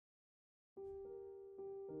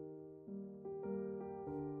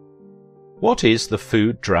What is the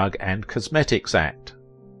Food, Drug and Cosmetics Act?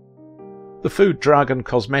 The Food, Drug and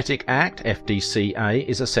Cosmetic Act, FDCA,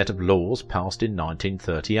 is a set of laws passed in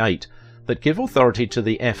 1938 that give authority to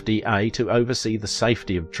the FDA to oversee the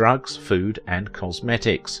safety of drugs, food and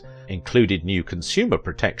cosmetics, included new consumer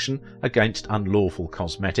protection against unlawful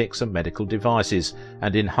cosmetics and medical devices,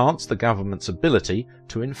 and enhanced the government's ability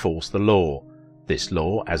to enforce the law. This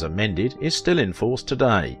law, as amended, is still in force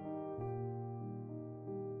today.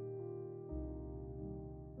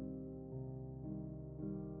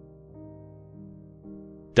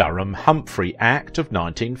 Durham Humphrey Act of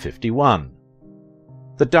 1951.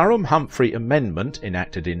 The Durham Humphrey Amendment,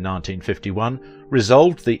 enacted in 1951,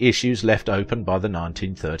 resolved the issues left open by the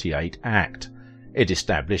 1938 Act. It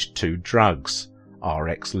established two drugs,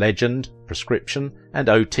 RX Legend, prescription, and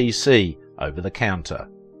OTC, over-the-counter.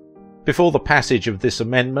 Before the passage of this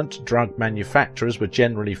amendment, drug manufacturers were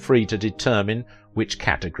generally free to determine which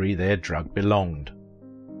category their drug belonged.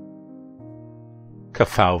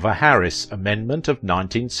 Cafala-Harris Amendment of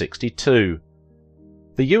 1962.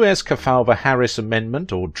 The US Cafala-Harris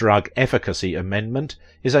Amendment, or Drug Efficacy Amendment,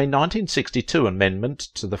 is a 1962 amendment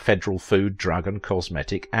to the Federal Food, Drug and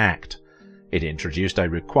Cosmetic Act. It introduced a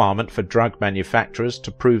requirement for drug manufacturers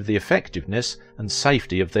to prove the effectiveness and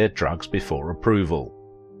safety of their drugs before approval.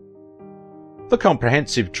 The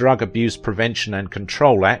Comprehensive Drug Abuse Prevention and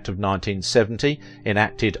Control Act of 1970,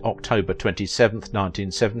 enacted October 27,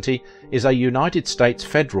 1970, is a United States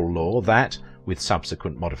federal law that, with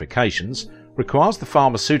subsequent modifications, requires the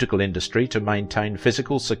pharmaceutical industry to maintain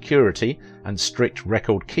physical security and strict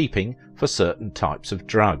record keeping for certain types of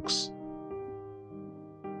drugs.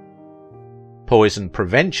 Poison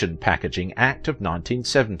Prevention Packaging Act of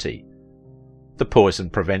 1970. The Poison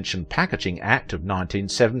Prevention Packaging Act of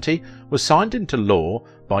 1970 was signed into law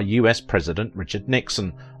by US President Richard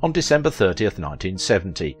Nixon on December 30,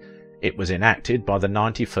 1970. It was enacted by the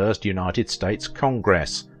 91st United States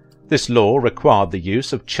Congress. This law required the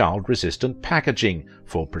use of child-resistant packaging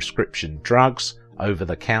for prescription drugs,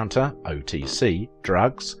 over-the-counter (OTC)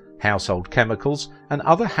 drugs, household chemicals and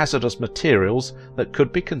other hazardous materials that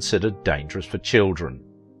could be considered dangerous for children.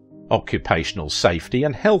 Occupational Safety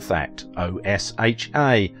and Health Act,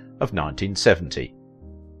 OSHA, of 1970.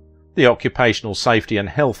 The Occupational Safety and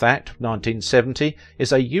Health Act of 1970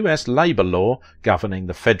 is a US labour law governing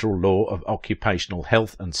the federal law of occupational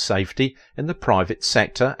health and safety in the private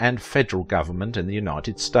sector and federal government in the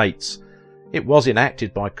United States. It was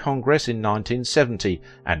enacted by Congress in 1970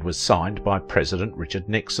 and was signed by President Richard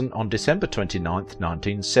Nixon on December 29,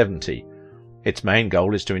 1970. Its main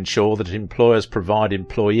goal is to ensure that employers provide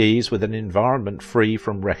employees with an environment free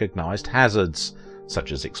from recognised hazards,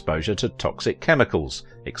 such as exposure to toxic chemicals,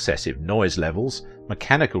 excessive noise levels,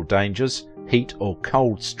 mechanical dangers, heat or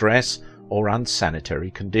cold stress, or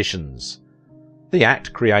unsanitary conditions. The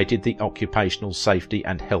Act created the Occupational Safety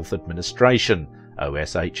and Health Administration,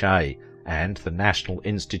 OSHA, and the National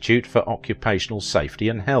Institute for Occupational Safety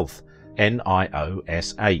and Health,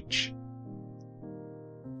 NIOSH.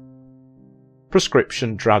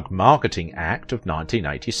 Prescription Drug Marketing Act of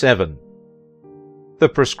 1987. The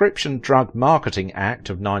Prescription Drug Marketing Act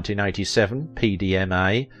of 1987,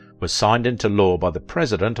 PDMA, was signed into law by the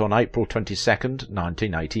President on April 22,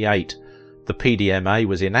 1988. The PDMA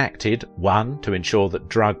was enacted, 1. to ensure that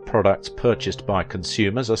drug products purchased by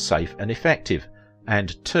consumers are safe and effective,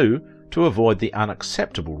 and 2. to avoid the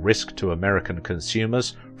unacceptable risk to American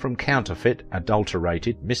consumers from counterfeit,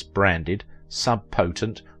 adulterated, misbranded,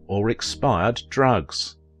 subpotent, or expired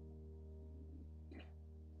drugs.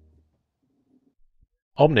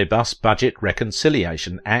 Omnibus Budget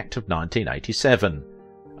Reconciliation Act of 1987,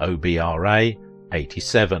 OBRA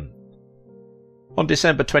 87. On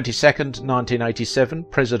December 22, 1987,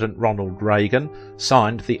 President Ronald Reagan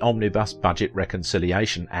signed the Omnibus Budget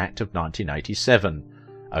Reconciliation Act of 1987,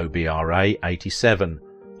 OBRA 87,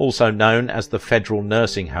 also known as the Federal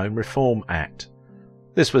Nursing Home Reform Act.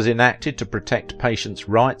 This was enacted to protect patients'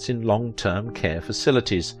 rights in long-term care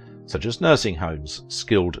facilities, such as nursing homes,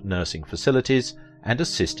 skilled nursing facilities, and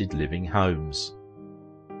assisted living homes.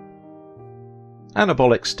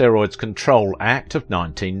 Anabolic Steroids Control Act of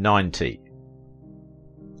 1990.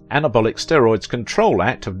 Anabolic Steroids Control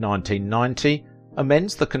Act of 1990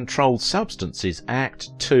 amends the Controlled Substances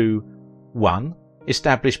Act to 1.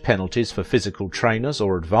 Establish penalties for physical trainers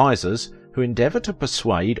or advisors who endeavour to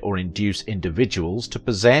persuade or induce individuals to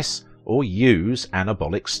possess or use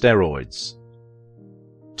anabolic steroids.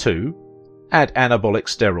 2. Add anabolic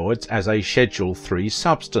steroids as a Schedule III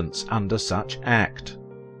substance under such Act.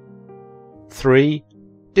 3.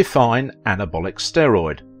 Define anabolic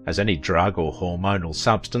steroid as any drug or hormonal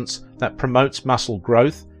substance that promotes muscle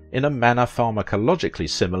growth, in a manner pharmacologically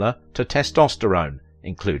similar to testosterone,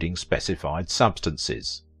 including specified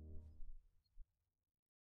substances.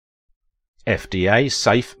 FDA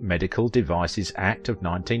Safe Medical Devices Act of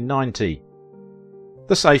 1990.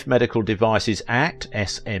 The Safe Medical Devices Act,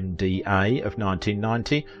 SMDA, of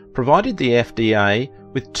 1990 provided the FDA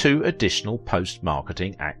with 2 additional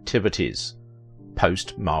post-marketing activities: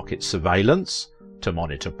 post-market surveillance, to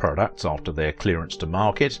monitor products after their clearance to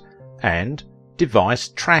market, and device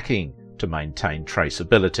tracking, to maintain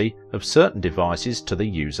traceability of certain devices to the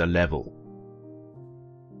user level.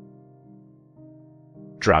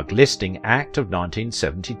 Drug Listing Act of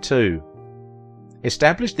 1972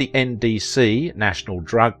 established the NDC National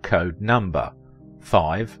Drug Code number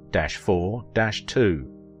 5-4-2.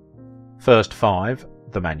 First 5,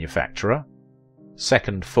 the manufacturer;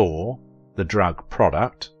 second 4, the drug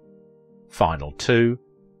product; final 2,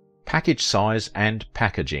 package size and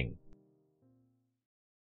packaging.